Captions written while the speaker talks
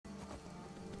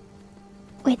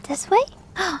Wait, this way?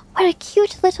 What a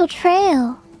cute little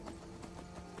trail.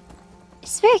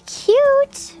 It's very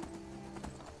cute.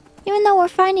 Even though we're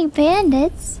finding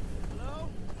bandits. Hello?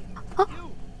 Oh,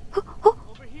 You. oh, oh,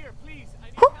 Over here, please. I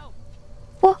need oh.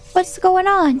 help. What's going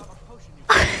on?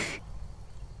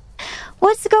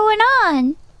 What's going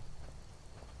on?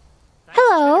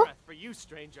 Hello? For you,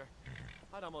 stranger.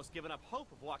 I'd almost given up hope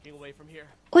of walking away from here.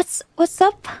 What's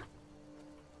up?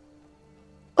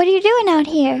 What are you doing out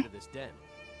here? This den.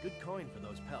 Good coin for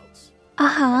those pelts.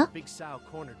 Uh-huh. Big sow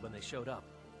cornered when they showed up.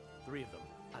 3 of them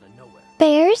out of nowhere.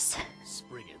 Bears?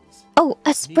 Spriggans. Oh,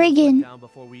 a spriggan. Down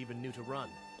before we even knew to run.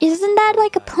 Isn't that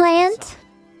like a plant?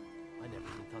 I never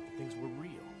even thought the things were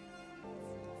real.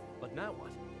 But now what?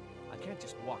 I can't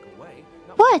just walk away.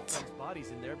 Not what?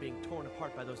 Bodies in there being torn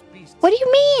apart by those beasts. What do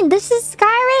you mean? This is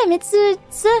Skyrim. It's a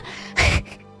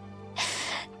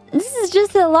This is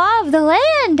just the law of the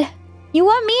land. You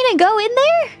want me to go in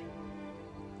there?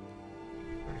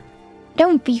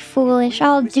 Don't be foolish.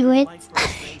 I'll do it. I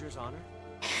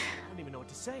don't even know what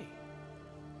to say.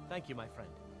 Thank you, my friend.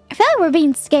 I feel like we're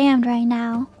being scammed right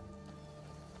now.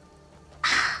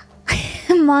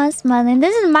 Moss Mother.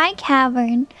 This is my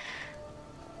cavern.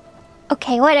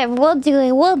 Okay, whatever. We'll do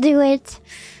it. We'll do it.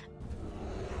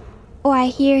 Oh, I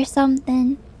hear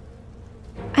something.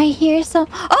 I hear some...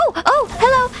 Oh! Oh!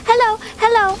 Hello! Hello!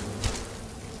 Hello!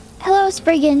 Hello,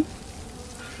 Spriggan.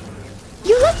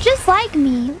 You look just like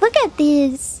me. Look at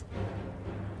these.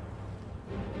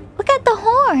 Look at the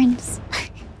horns.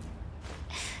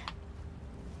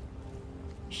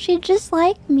 She just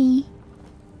like me.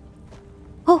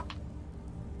 Oh.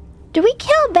 Do we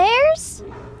kill bears?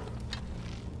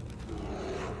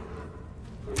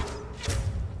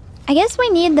 I guess we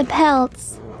need the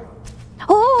pelts.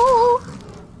 Oh!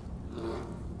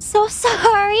 So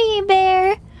sorry,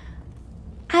 bear.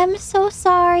 I'm so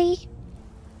sorry.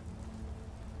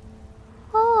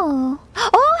 Oh.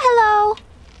 Oh, hello.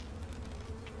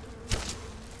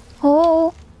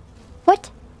 Oh.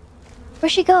 What?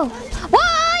 Where'd she go?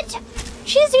 What?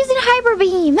 She's using Hyper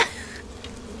Beam.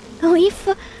 Leaf.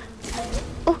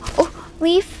 Oh, oh,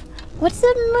 Leaf. What's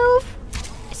the move?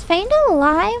 Is Faendal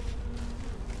alive?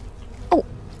 Oh.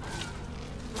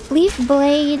 Leaf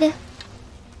Blade.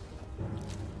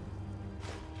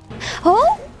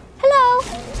 Oh, hello.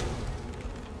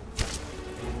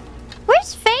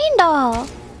 Where's Faendal?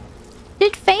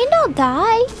 Did Faendal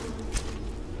die?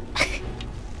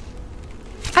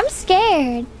 I'm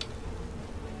scared.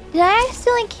 Did I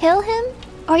accidentally kill him?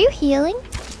 Are you healing?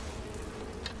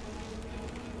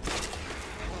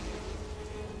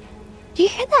 Do you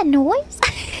hear that noise?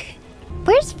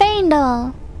 Where's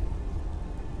Faendal?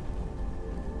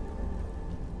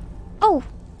 Oh.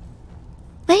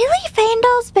 Lately,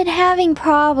 Faendal's been having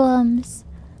problems.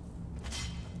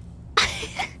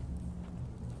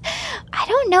 I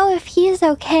don't know if he's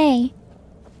okay.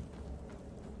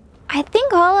 I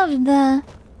think all of the...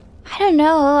 I don't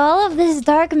know, all of this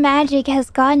dark magic has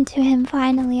gotten to him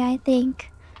finally, I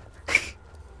think.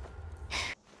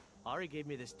 Ari gave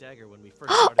me this dagger when we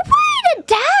first started. Wait, a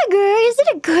dagger? Is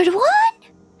it a good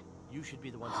one? You should be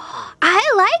the one to kill it.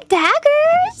 I like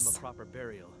daggers. Give them a proper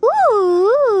burial.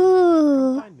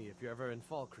 Ooh. Find me if you're ever in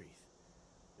Falkreach.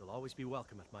 You'll always be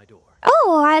welcome at my door.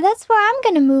 Oh, that's where I'm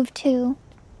gonna move to.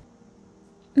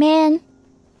 Man.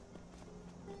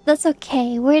 That's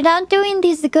okay. We're not doing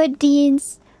these good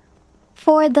deeds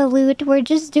for the loot. We're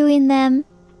just doing them.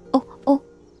 Oh, oh.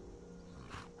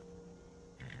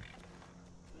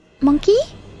 Monkey?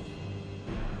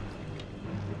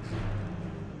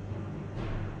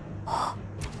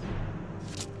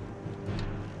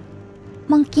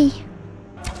 Monkey.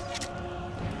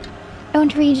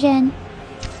 Don't regen.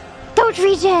 Don't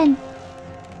regen!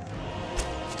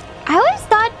 I always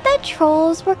thought that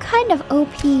trolls were kind of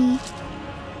OP.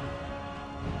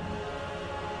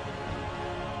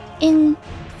 In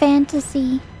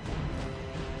fantasy.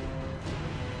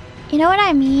 You know what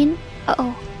I mean?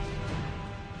 Uh-oh.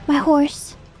 My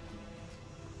horse.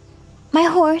 My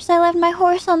horse. I left my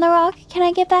horse on the rock. Can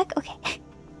I get back? Okay.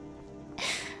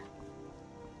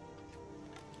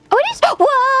 Oh, it is.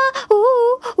 Whoa!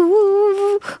 Ooh,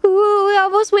 ooh, ooh. We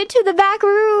almost went to the back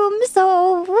room,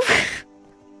 so...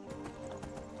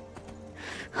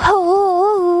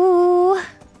 Oh.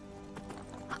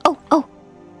 Oh, oh.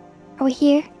 Are we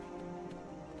here?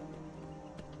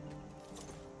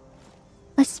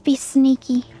 Let's be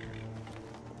sneaky.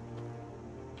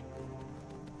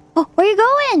 Oh, where are you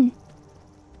going?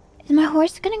 Is my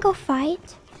horse gonna go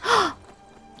fight?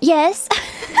 Yes.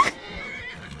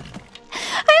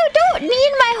 I don't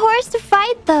need my horse to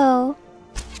fight, though.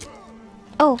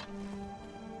 Oh.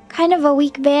 kind of a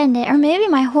weak bandit. Or maybe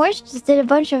my horse just did a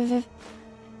bunch of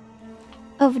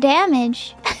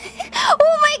damage.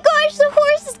 Oh my gosh, the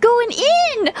horse is going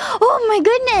in! Oh my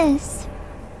goodness!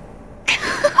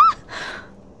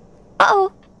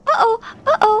 Uh-oh. Uh-oh.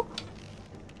 Uh-oh.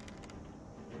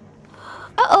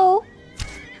 Uh-oh.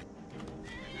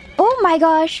 Oh my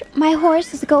gosh, my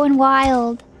horse is going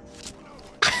wild.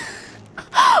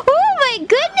 Oh my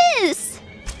goodness!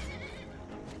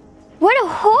 What a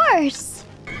horse!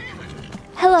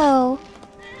 Hello.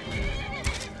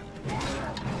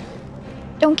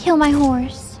 Don't kill my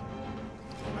horse.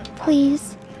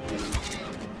 Please.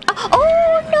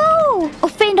 Oh no! Oh,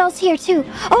 Faendal's here too.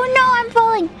 Oh no, I'm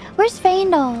falling. Where's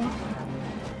Faendal?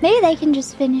 Maybe they can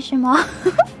just finish him off.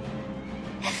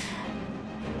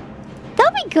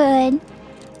 They'll be good.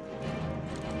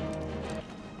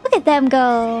 Look at them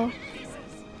go.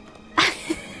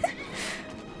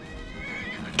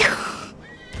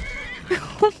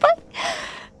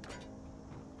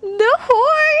 The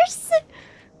horse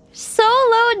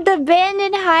soloed the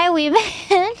abandoned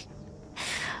highwayman.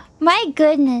 My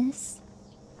goodness.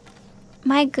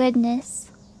 My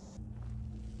goodness.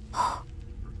 Oh,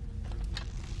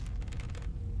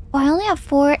 I only have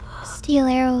 4 steel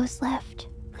arrows left.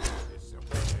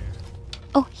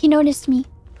 Oh, he noticed me.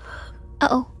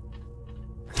 Uh-oh.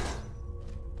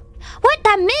 What?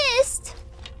 That missed?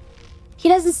 He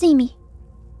doesn't see me.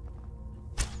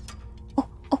 Oh,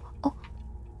 oh, oh.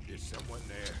 There's someone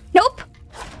there. Nope.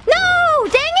 No!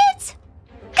 Dang it!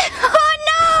 Oh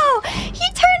no! He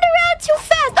turned around too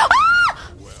fast. Ah!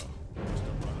 Well, just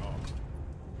to run off.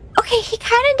 Okay, he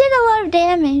kind of did a lot of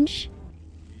damage.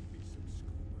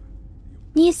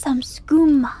 Need some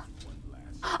skooma.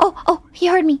 Oh, oh, he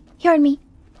heard me. He heard me.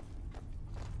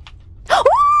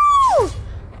 Woo!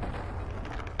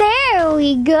 There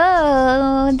we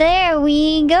go. There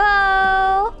we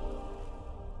go.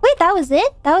 Wait, that was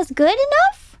it? That was good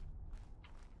enough?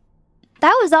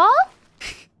 That was all?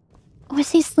 Was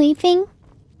he sleeping?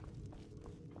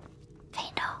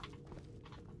 Faendal.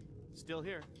 Still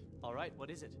here. All right, what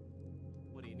is it?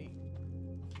 What do you need?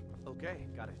 Okay,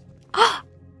 got it.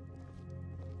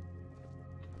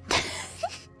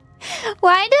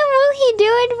 Why will he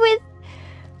do it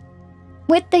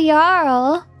with the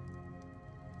Jarl,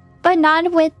 but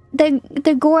not with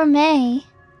the gourmet?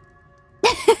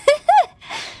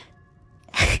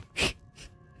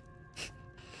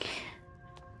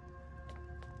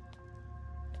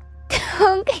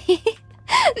 Okay,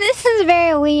 this is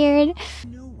very weird. You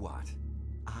know what?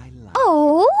 I like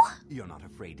Oh, it. You're not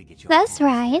afraid to get your that's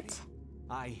hands right. dirty.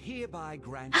 I hereby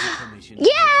grant you permission.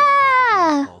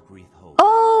 Yeah!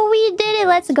 Oh, we did it.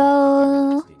 Let's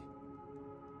go.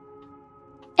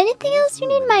 Anything else you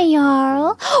need, my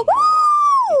Jarl?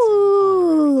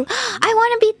 Ooh! I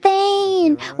want to be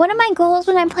Thane. One of my goals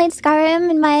when I played Skyrim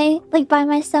in by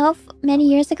myself many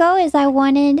years ago is I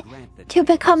wanted to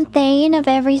become Thane of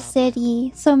every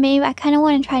city. So maybe I kind of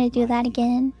want to try to do that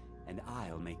again. And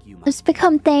I'll make you my Just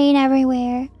become Thane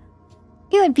everywhere.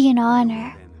 It would be an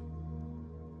honor.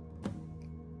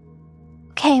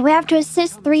 Okay, we have to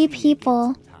assist 3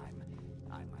 people.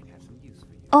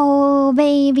 Oh,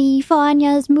 baby,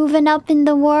 Faunya's moving up in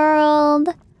the world.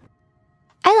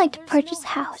 I like to purchase a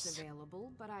house.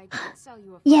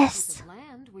 Yes.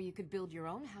 Land where you could build your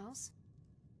own house.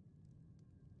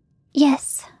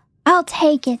 Yes, I'll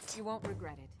take it. You won't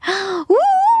regret it.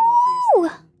 Woo!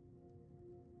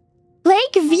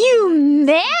 Lakeview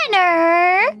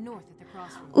Manor. North at the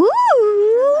crossroads.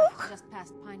 Ooh! Just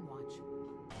past Pine Watch.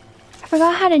 I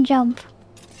forgot how to jump.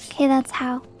 Okay, that's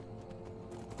how.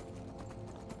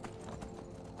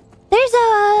 There's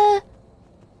a...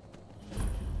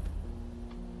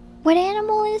 What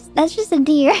animal is... That's just a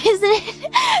deer, isn't it?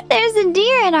 There's a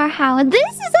deer in our house.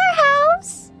 This is our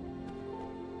house!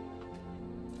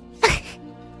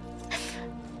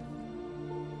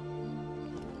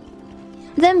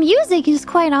 The music is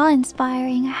quite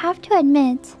awe-inspiring, I have to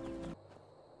admit.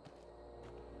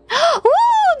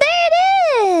 Ooh, there it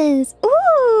is!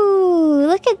 Ooh,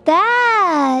 look at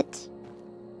that!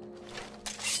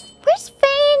 Where's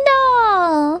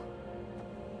Faendal?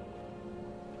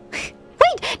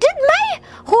 Wait, did my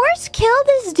horse kill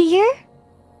this deer?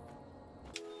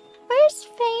 Where's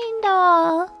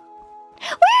Faendal?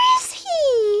 Where is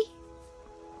he?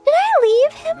 Did I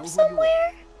leave him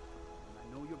somewhere?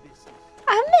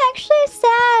 I'm actually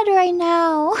sad right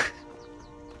now.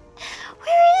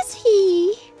 Where is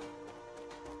he?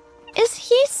 Is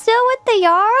he still with the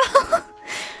Jarl?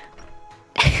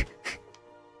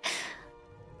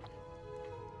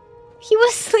 He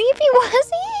was sleepy, was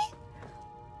he?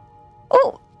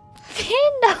 Oh,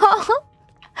 Faendal.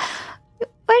 What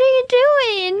are you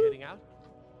doing?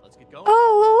 going.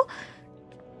 Oh,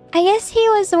 I guess he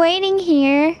was waiting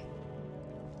here.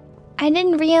 I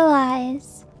didn't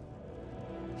realize.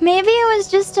 Maybe it was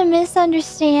just a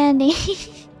misunderstanding.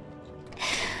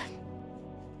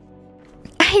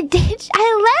 I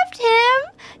left him?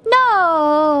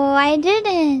 No, I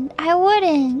didn't. I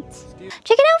wouldn't.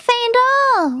 Check it out,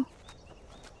 Faendal.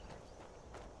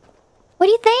 What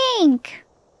do you think?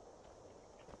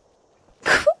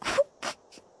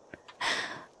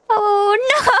 Oh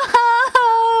no!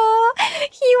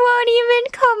 He won't even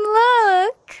come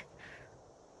look.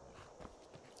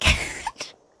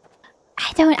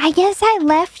 I guess I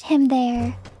left him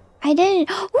there. I didn't.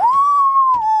 Ooh!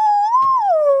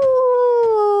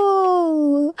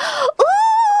 Ooh!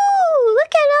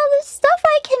 Look at all the stuff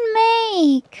I can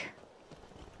make.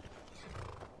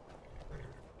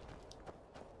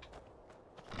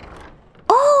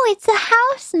 Oh, it's a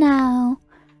house now.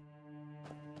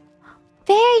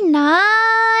 Very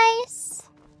nice.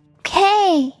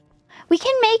 Okay. We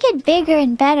can make it bigger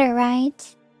and better,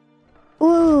 right?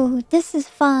 Ooh, this is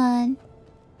fun.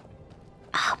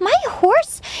 Oh, my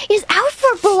horse is out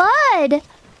for blood.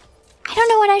 I don't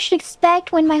know what I should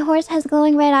expect when my horse has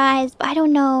glowing red eyes, but I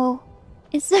don't know.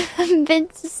 It's a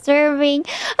bit disturbing.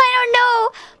 I don't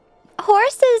know.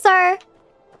 Horses are...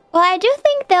 Well, I do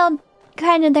think they're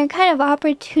kind of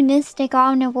opportunistic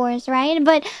omnivores, right?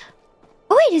 But...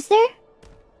 Oh, wait, is there...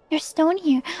 There's stone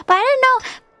here. But I don't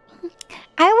know.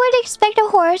 I would expect a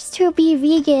horse to be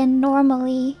vegan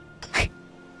normally.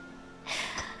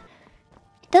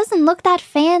 It doesn't look that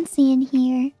fancy in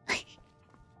here.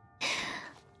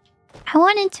 I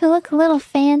want it to look a little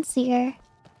fancier.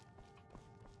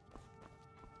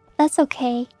 That's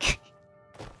okay.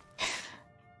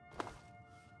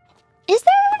 Is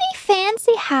there any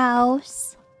fancy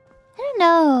house? I don't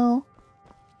know.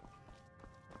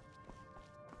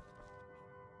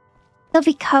 They'll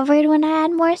be covered when I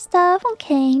add more stuff?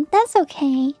 Okay, that's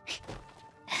okay.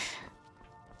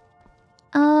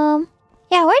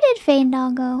 Yeah, where did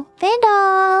Faendal go?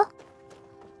 Faendal!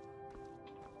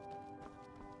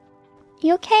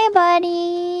 You okay,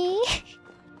 buddy?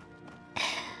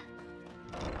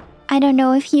 I don't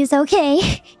know if he's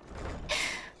okay.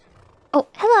 Oh,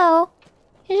 hello.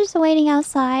 You're just waiting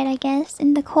outside, I guess,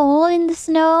 in the cold, in the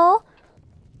snow.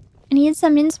 I need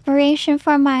some inspiration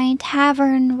for my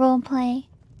tavern roleplay.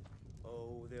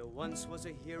 Oh, there once was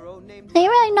a hero named They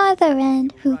Ragnar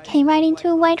who came riding to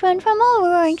a white run from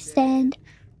Overworkstead.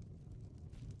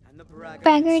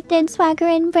 Braggart did swagger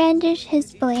and brandish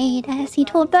his blade as he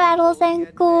told battles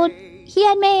and gold he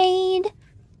had made.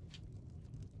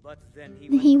 Then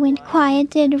he went quiet,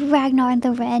 did Ragnar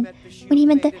the Red, when he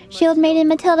met the shield maiden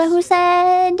Matilda, who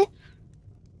said,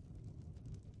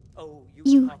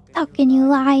 "You talk and you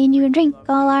lie and you drink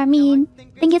all our mead.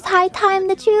 Think it's high time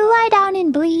that you lie down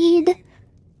and bleed."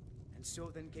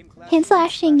 And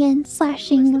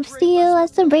slashing of steel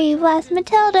as the brave lass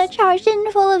Matilda charged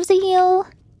in full of zeal.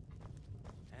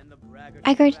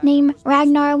 Braggart named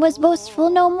Ragnar was boastful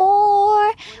no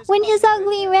more when his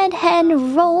ugly red head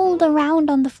rolled around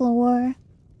on the floor.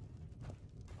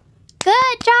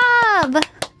 Good job!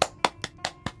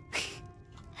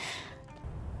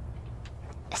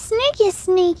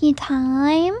 Sneaky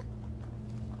time.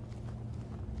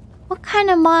 What kind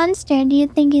of monster do you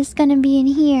think is gonna be in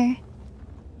here?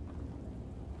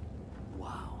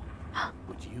 Wow.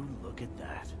 Would you look at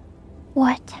that?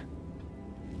 What?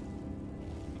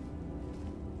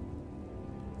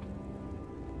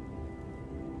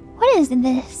 What is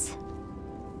this?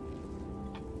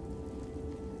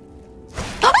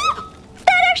 Oh!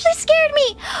 That actually scared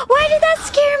me! Why did that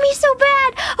scare me so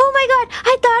bad? Oh my god,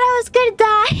 I thought I was gonna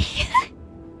die.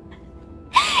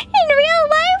 In real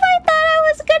life, I thought I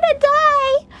was gonna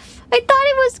die. I thought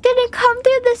it was gonna come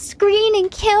through the screen and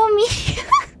kill me.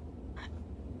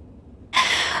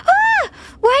 Ah!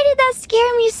 Why did that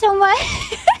scare me so much?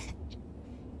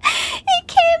 It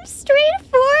came straight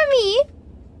for me.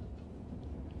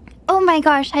 Oh my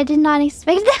gosh, I did not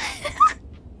expect that.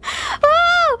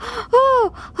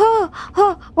 Oh.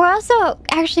 We're also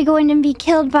actually going to be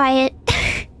killed by it.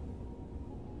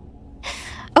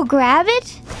 Oh, grab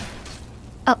it?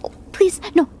 Oh, please.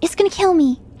 No, it's gonna kill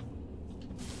me.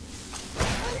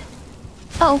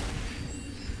 Oh.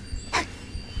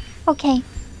 Okay.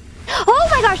 Oh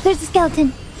my gosh, there's a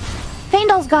skeleton.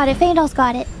 Faendal's got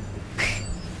it.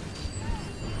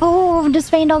 Oh, does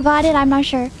Faendal got it? I'm not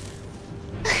sure.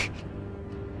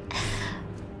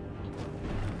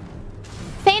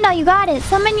 Faendal, you got it.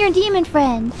 Summon your demon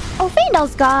friend. Oh,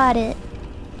 Faendal's got it.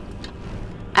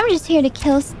 I'm just here to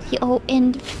kill Steel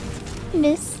and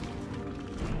miss.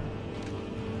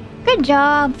 Good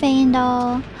job,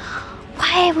 Faendal. Wow,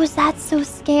 Why was that so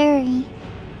scary?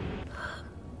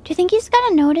 Do you think he's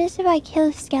gonna notice if I kill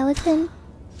a skeleton?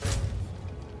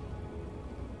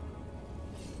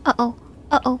 Uh-oh.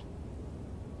 Uh-oh.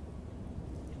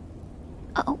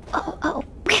 Uh-oh. Uh-oh. Uh-oh.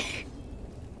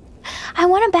 I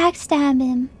want to backstab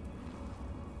him.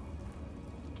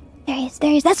 There he is.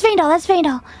 There he is. That's Faendal. That's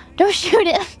Faendal. Don't shoot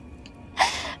him.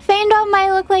 Faendal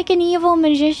might look like an evil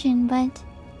magician, but...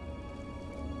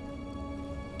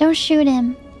 don't shoot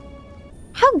him.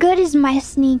 How good is my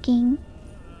sneaking?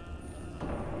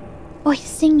 Oh, he's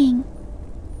singing.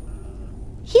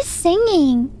 He's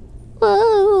singing.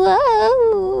 Whoa,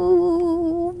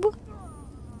 whoa.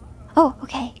 Oh,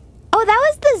 okay. Oh, that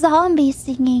was the zombie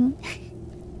singing.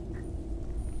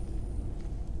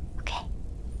 Okay.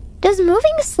 Does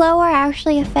moving slower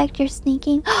actually affect your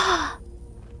sneaking?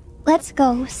 Let's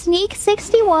go. Sneak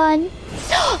 61.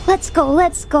 Let's go,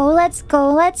 let's go, let's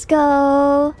go, let's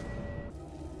go.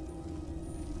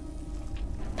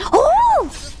 Oh!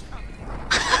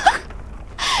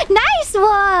 Nice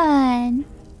one!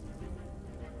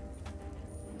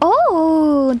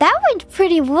 Oh, that went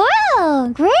pretty well.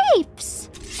 Grapes.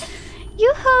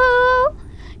 Yoo-hoo!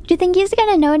 Do you think he's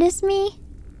gonna notice me?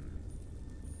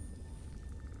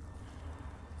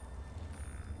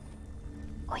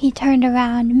 Oh, he turned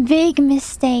around. Big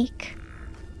mistake.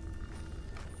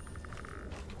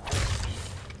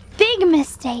 Big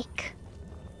mistake.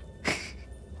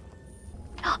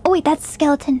 Oh wait, that's a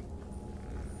skeleton.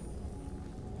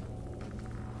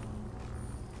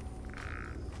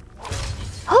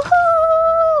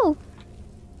 Woohoo!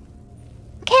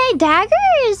 Okay, dagger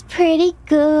is pretty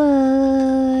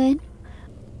good.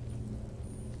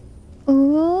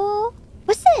 Ooh,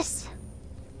 what's this?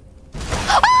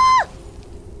 Ah!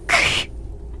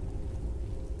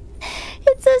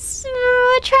 It's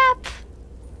a trap.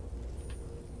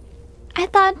 I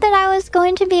thought that I was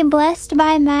going to be blessed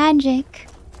by magic.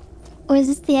 Or is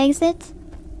this the exit?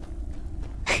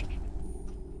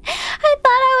 I thought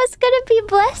I was gonna be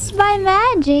blessed by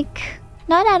magic.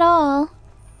 Not at all.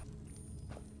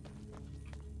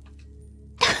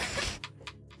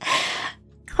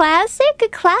 Classic? A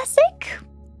classic?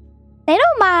 They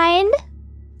don't mind.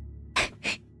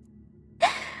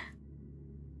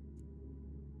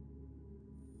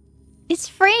 It's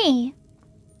free.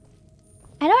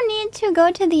 I don't need to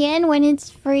go to the inn when it's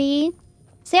free.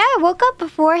 See, I woke up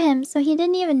before him, so he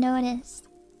didn't even notice.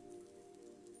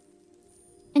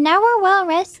 And now we're well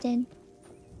rested.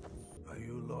 Are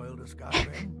you loyal to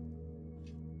Skyrim?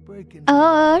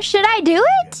 Oh, should I do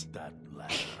it? That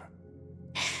ladder.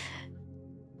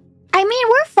 I mean,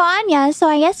 we're Faunya, so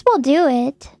I guess we'll do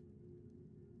it.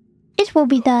 It will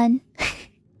be done.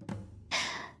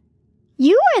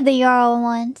 You were the Jarl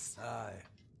once. Aye.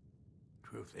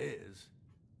 Truth is,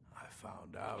 I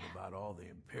found out about all the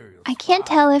Imperial. I can't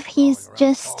tell if he's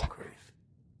just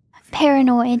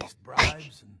paranoid.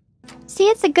 See,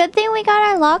 it's a good thing we got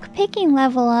our lock-picking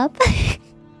level up.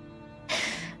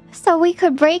 So we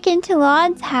could break into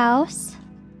Laud's house.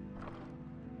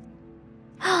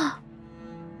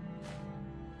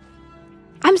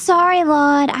 I'm sorry,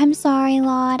 Laud. I'm sorry,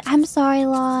 Laud. I'm sorry,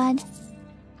 Laud.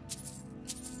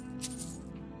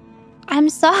 I'm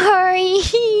sorry.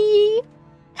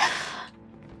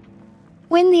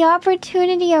 When the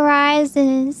opportunity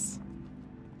arises.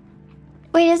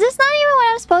 Wait, is this not even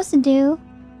what I'm supposed to do?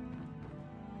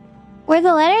 Were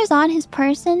the letters on his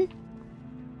person?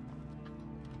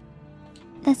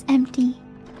 That's empty.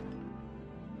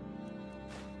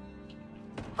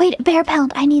 Wait, bear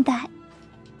pelt. I need that.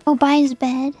 Oh, by his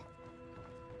bed.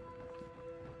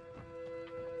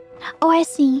 Oh, I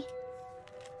see.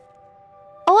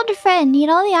 Old friend, need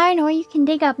all the iron ore you can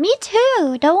dig up. Me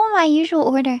too! Double my usual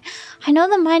order. I know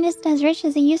the mine isn't as rich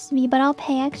as it used to be, but I'll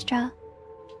pay extra.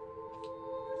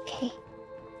 Okay.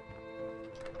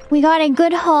 We got a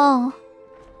good haul.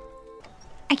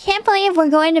 I can't believe we're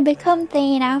going to become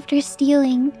Thane after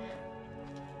stealing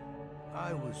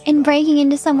and breaking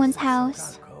into someone's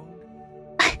house.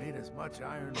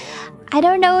 I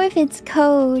don't know if it's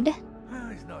code.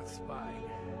 He's not spying,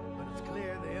 but it's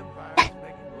clear the Empire's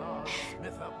making laws to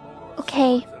smith up more.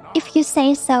 Okay, if you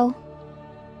say so.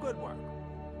 Good work.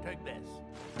 Take this.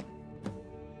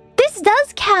 This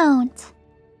does count.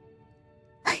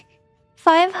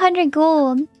 500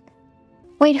 gold.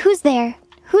 Wait, who's there?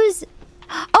 Who's...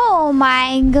 Oh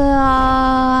my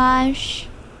gosh.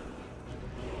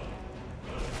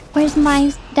 Where's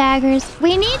my daggers?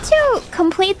 We need to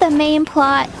complete the main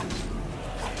plot.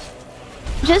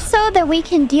 Just so that we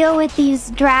can deal with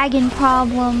these dragon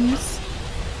problems.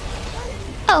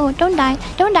 Oh, don't die.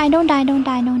 Don't die, don't die, don't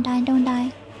die, don't die, don't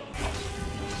die.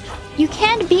 You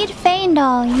can't beat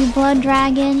Faendal, you blood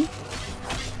dragon.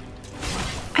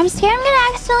 I'm scared I'm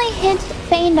gonna accidentally hit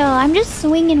Faendal. I'm just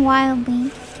swinging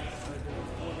wildly.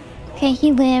 Okay,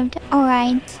 he lived.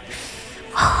 Alright.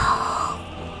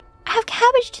 I have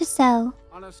cabbage to sell.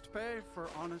 Honest pay for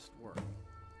honest work.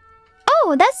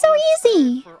 Oh, that's so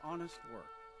easy. For honest work.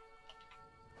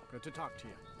 Good to talk to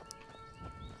you.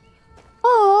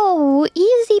 Oh,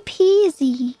 easy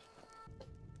peasy.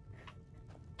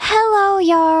 Hello,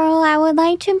 Jarl. I would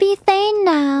like to be Thane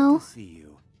now. See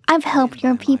you. I've helped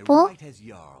your And by my people. right as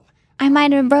Jarl, I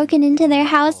might have broken into their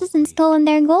houses and stolen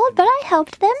their gold, but I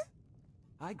helped them.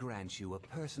 I grant you a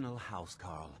personal house,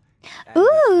 Carl.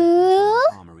 Ooh.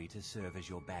 Armory to serve as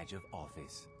your badge of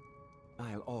office.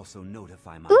 I'll also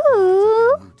notify my Ooh. guards of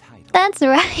your new title. That's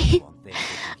right.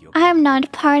 I'm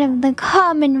not part of the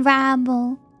common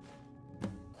rabble.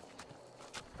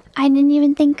 I didn't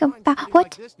even think about what.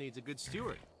 Like this needs a good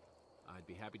steward. I'd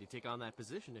be happy to take on that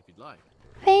position if you'd like.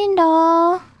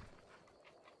 Faendal.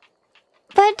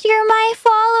 But you're my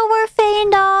follower,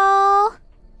 Faendal.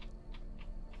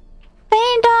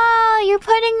 Faendal, you're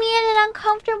putting me in an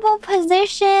uncomfortable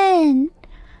position.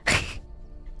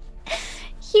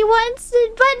 He wants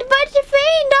it, but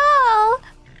Faendal.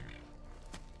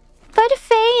 But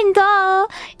Faendal,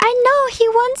 I know he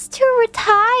wants to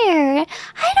retire.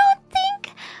 I don't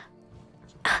think...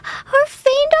 Are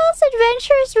Faendal's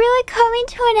adventures really coming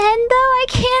to an end, though? I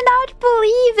cannot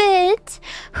believe it.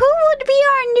 Who would be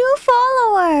our new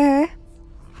follower?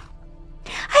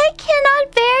 I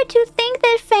cannot bear to think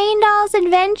that Faendal's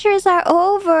adventures are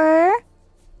over.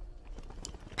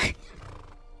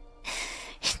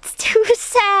 It's too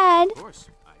sad. Of course,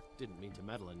 I didn't mean to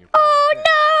meddle in your... Oh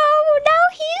no! Now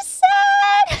he's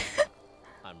sad!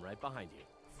 I'm right behind you.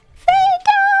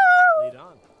 Faendal! Lead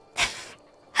on.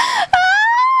 Ah!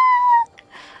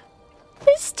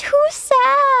 It's too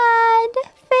sad.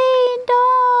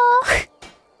 Faendal.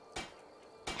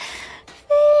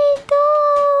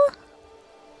 Faendal.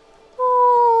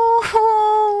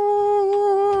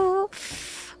 Oh,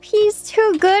 he's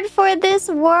too good for this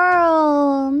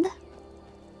world.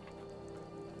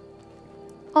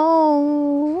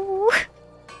 Oh.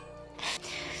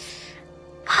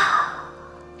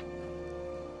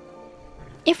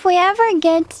 If we ever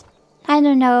get, I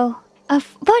don't know,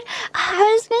 but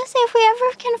I was gonna say if we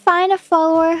ever can find a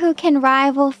follower who can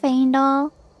rival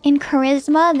Faendal in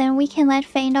charisma, then we can let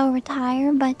Faendal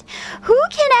retire. But who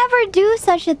can ever do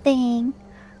such a thing?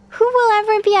 Who will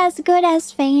ever be as good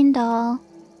as Faendal?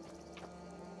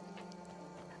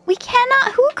 We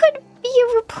cannot. Who could be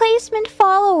a replacement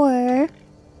follower?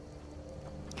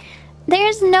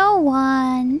 There's no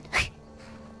one.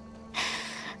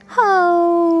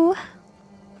 Oh.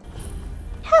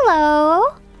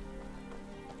 Hello.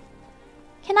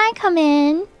 Can I come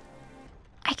in?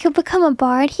 I could become a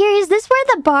bard here. Is this where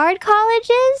the bard college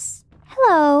is?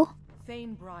 Hello.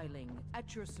 Thane Bryling,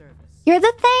 at your service. You're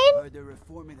the Thane?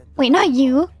 Wait, not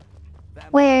you.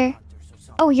 Where?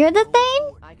 Oh, you're the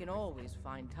Thane? I can always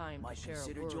find time to share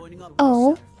a word.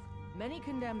 Oh. Many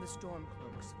condemn the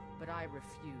Stormcloaks, but I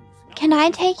refuse. Can I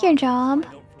take your job?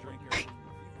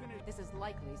 This is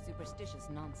likely superstitious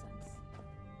nonsense.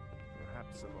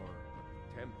 Perhaps a more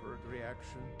tempered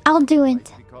reaction. I'll do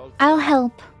it. I'll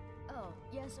help. Oh,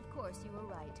 yes, of course, you were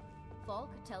right. Falk,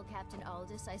 tell Captain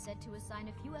Aldous I said to assign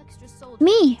a few extra soldiers.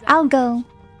 Me, I'll go.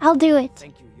 I'll do it.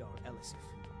 Thank you, Jarl Elisif.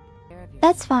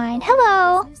 That's fine.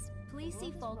 Hello. Please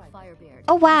see Falk Firebeard.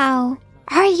 Oh, wow.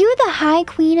 Are you the High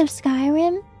Queen of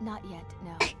Skyrim? Not yet,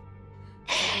 no.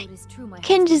 Although it is true my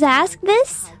Can just ask husband is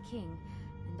this? the High King,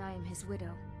 and I am his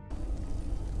widow.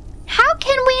 How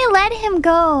can we let him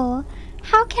go?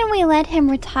 How can we let him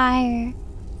retire?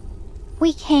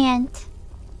 We can't.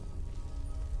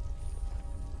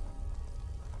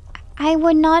 I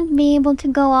would not be able to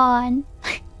go on.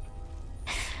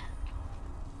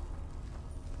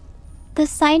 The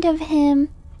sight of him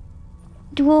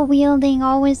dual wielding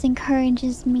always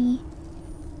encourages me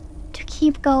to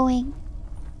keep going.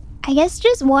 I guess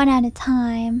just one at a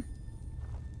time.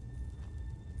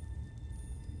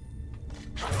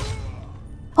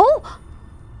 Oh!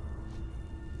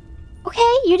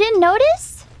 Okay, you didn't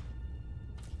notice?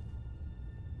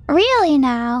 Really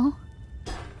now?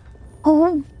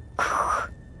 Oh.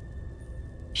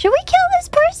 Should we kill this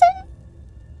person?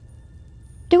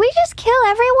 Do we just kill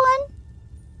everyone?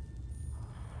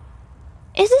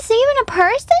 Is this even a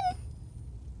person?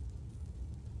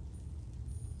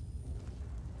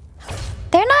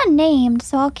 They're not named,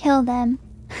 so I'll kill them.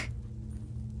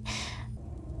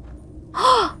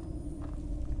 Oh!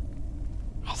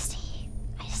 I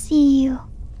see you.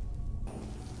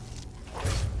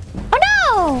 Oh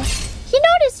no! He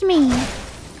noticed me!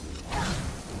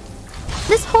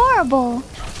 horrible.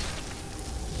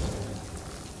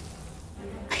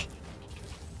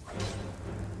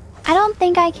 I don't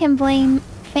think I can blame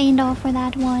Faendal for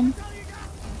that one.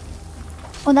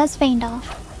 Oh, that's Faendal.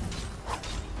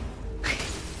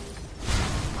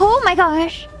 Oh my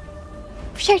gosh!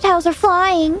 Projectiles are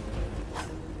flying!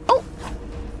 Oh!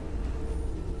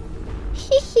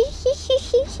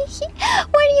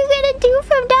 What are you gonna do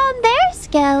from down there,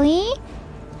 Skelly?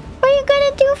 What are you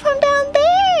gonna do from down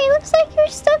there? It looks like you're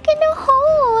stuck in a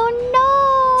hole!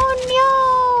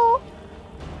 Oh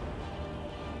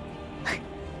no!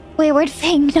 Wait, where'd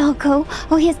Faendal go?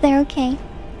 Oh, he's there, okay.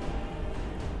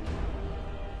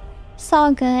 It's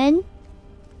all good.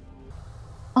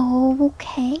 Oh,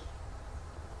 okay.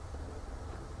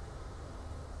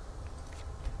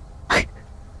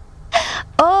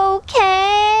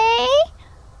 Okay.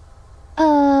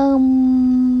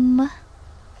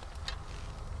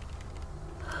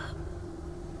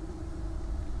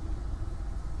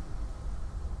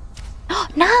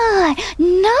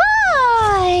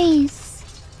 Nice.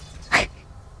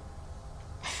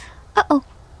 Uh-oh.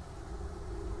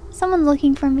 Someone's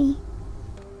looking for me.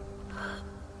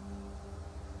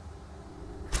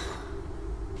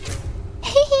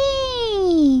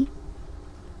 Hee.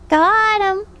 Got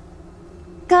him.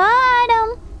 Got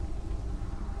him.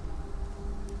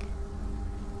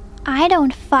 I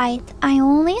don't fight. I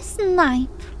only snipe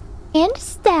and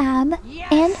stab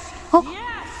and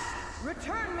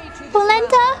Return me to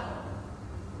Polenta.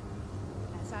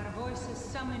 As our voices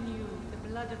summon you, the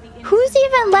blood of the Who's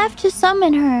even left to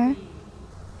summon her?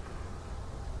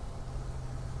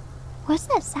 What's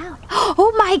that sound?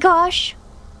 Oh my gosh!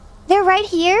 They're right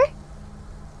here?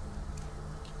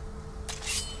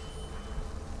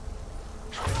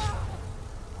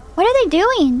 What are they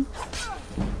doing?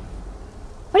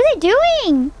 What are they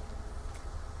doing?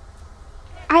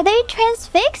 Are they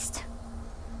transfixed?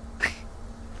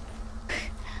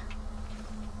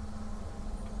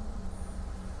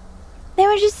 They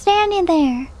were just standing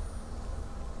there.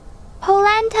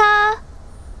 Polenta!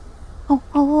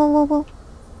 Oh.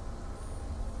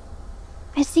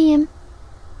 I see him.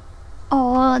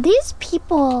 Oh, these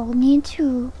people need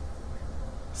to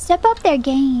step up their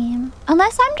game.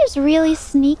 Unless I'm just really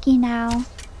sneaky now. What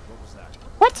was that?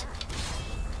 What?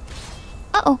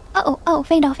 Uh-oh.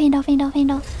 Faendal.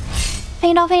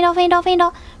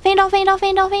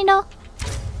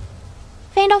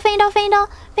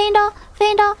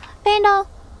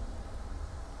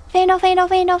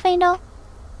 Faendal.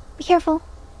 Be careful.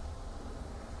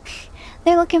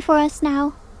 They're looking for us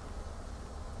now.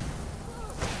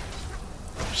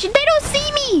 They don't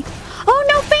see me! Oh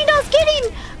no, Faendal's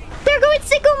getting... They're going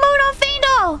sicko mode on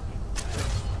Faendal!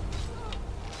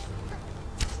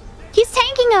 He's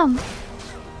tanking him!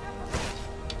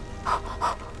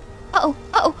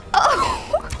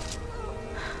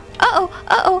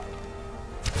 Uh-oh.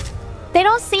 They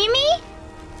don't see me?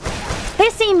 They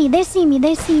see me.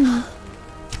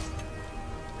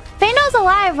 Faendal's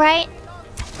alive, right?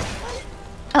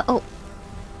 Uh-oh.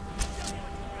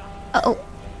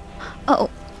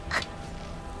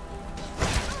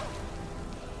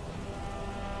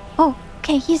 Oh,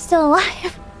 okay, he's still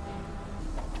alive.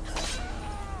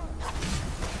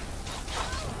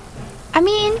 I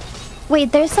mean,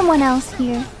 wait, there's someone else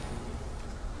here.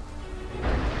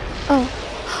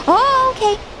 Oh,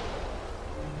 okay.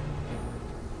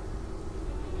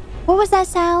 What was that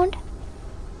sound?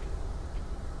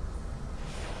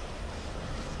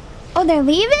 Oh, they're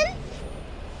leaving?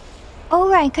 Oh,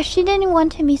 right, because she didn't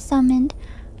want to be summoned.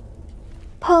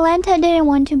 Polenta didn't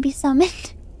want to be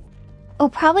summoned. Oh,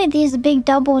 probably these big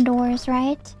double doors,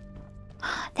 right?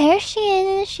 There she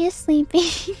is. She's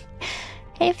sleeping.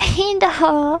 Hey,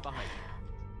 Faendal.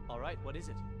 Alright, what is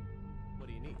it? What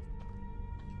do you need?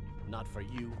 Not for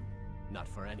you, not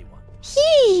for anyone.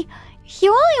 He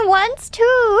only wants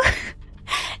to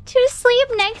sleep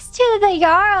next to the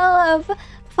Jarl of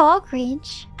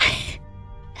Falkreach.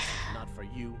 Not for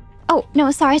you. Oh,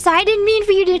 no, sorry. I didn't mean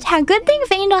for you to attack. Good thing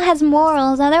Faendal has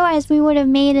morals. Otherwise, we would have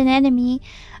made an enemy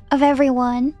of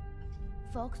everyone.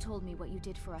 Falk told me what you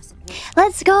did for us at work.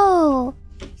 Let's go.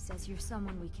 He says you're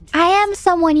someone we can trust. I am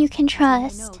someone you can I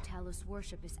trust. know Talos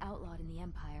worship is outlawed in the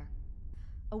Empire.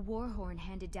 A war horn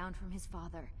handed down from his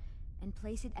father, and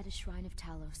place it at a shrine of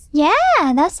Talos. Yeah,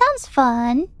 that sounds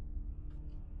fun.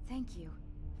 Thank you.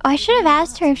 Oh, I should have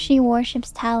asked her if she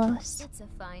worships Talos. It's a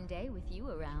fine day with you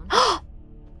around. Oh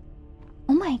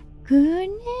my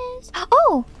goodness.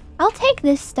 Oh, I'll take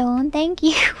this stone. Thank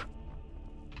you.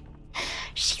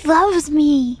 She loves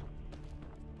me.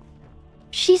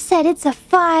 She said it's a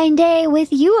fine day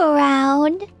with you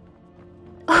around.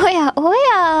 Oh yeah.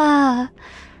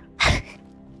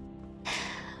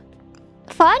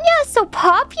 Faunya is so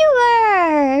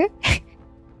popular!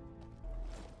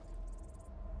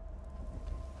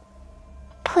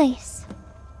 Place.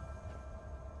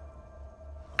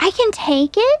 I can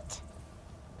take it?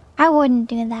 I wouldn't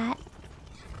do that.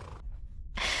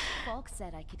 Falk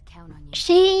said I could count on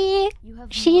you.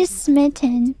 She's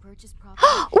smitten.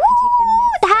 Ooh,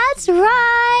 that's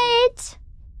right!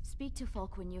 Speak to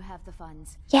Falk when you have the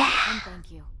funds. Yeah. And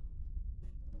thank you.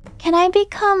 Can I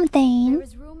become Thane? There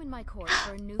is room in my court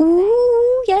for a new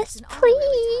Ooh, Thane. yes,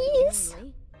 please.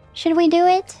 Should we do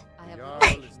it?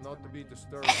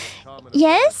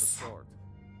 Yes?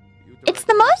 It's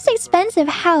the most expensive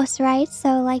house, right?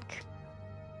 So, like...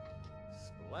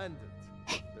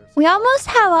 We almost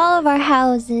have all of our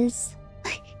houses.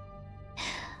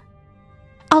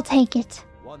 I'll take it.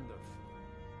 Wonderful.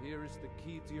 Here is the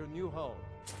key to your new home.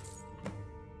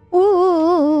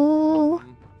 Ooh.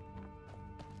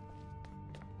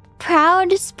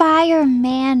 Proud Spire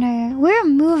Manor. We're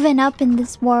moving up in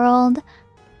this world.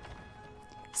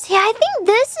 See, I think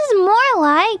this is more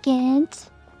like it.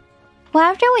 Well,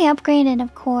 after we upgrade it,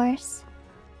 of course.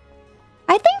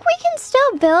 I think we can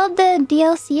still build the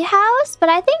DLC house, but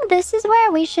I think this is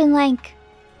where we should, like,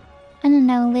 I don't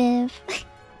know, live.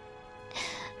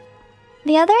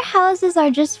 The other houses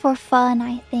are just for fun,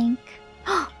 I think.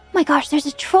 Oh my gosh, there's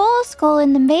a troll skull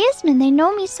in the basement. They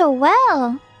know me so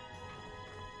well.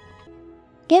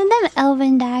 Give them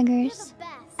elven daggers.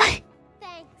 Thanks.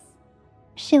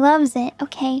 She loves it.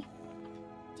 Okay.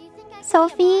 Do you think I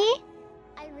Sophie?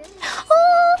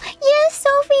 Oh, yes,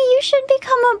 Sophie, you should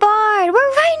become a bard. We're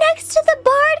right next to the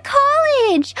Bard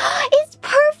College. It's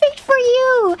perfect for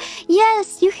you.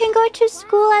 Yes, you can go to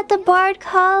school at the Bard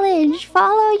College.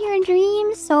 Follow your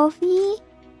dreams, Sophie.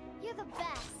 You're the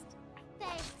best.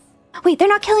 Thanks. Wait, they're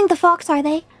not killing the fox, are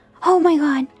they? Oh my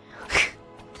god.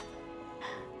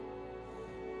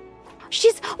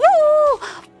 She's... Woo!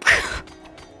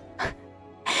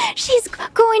 She's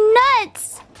going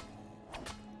nuts.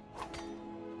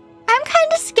 I'm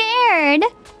kind of scared.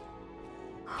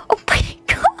 Oh my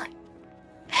god.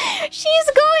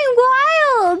 She's going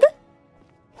wild.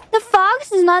 The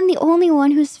fox is not the only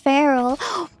one who's feral.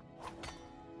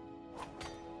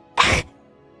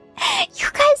 You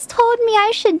guys told me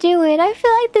I should do it. I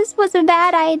feel like this was a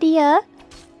bad idea.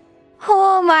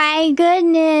 Oh my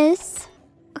goodness.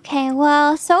 Okay,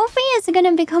 well, Sophie is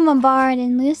gonna become a bard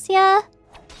and Lucia...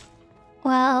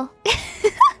 Well...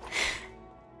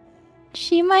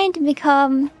 She might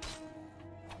become...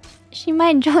 She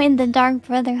might join the Dark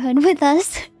Brotherhood with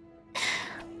us.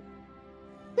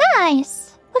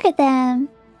 Nice! Look at them.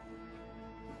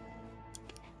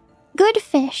 Good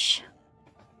fish.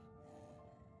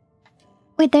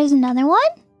 Wait, there's another one?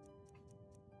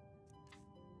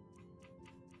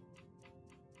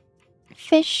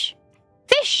 Fish.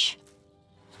 Fish!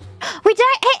 Wait,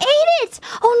 I ate it!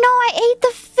 Oh no, I ate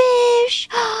the fish!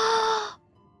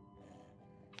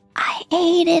 I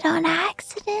ate it on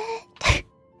accident.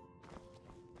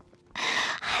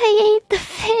 I ate the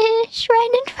fish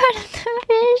right in front of the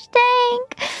fish tank.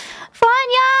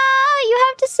 Faunya, you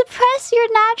have to suppress your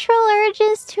natural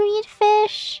urges to eat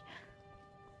fish.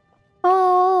 Oh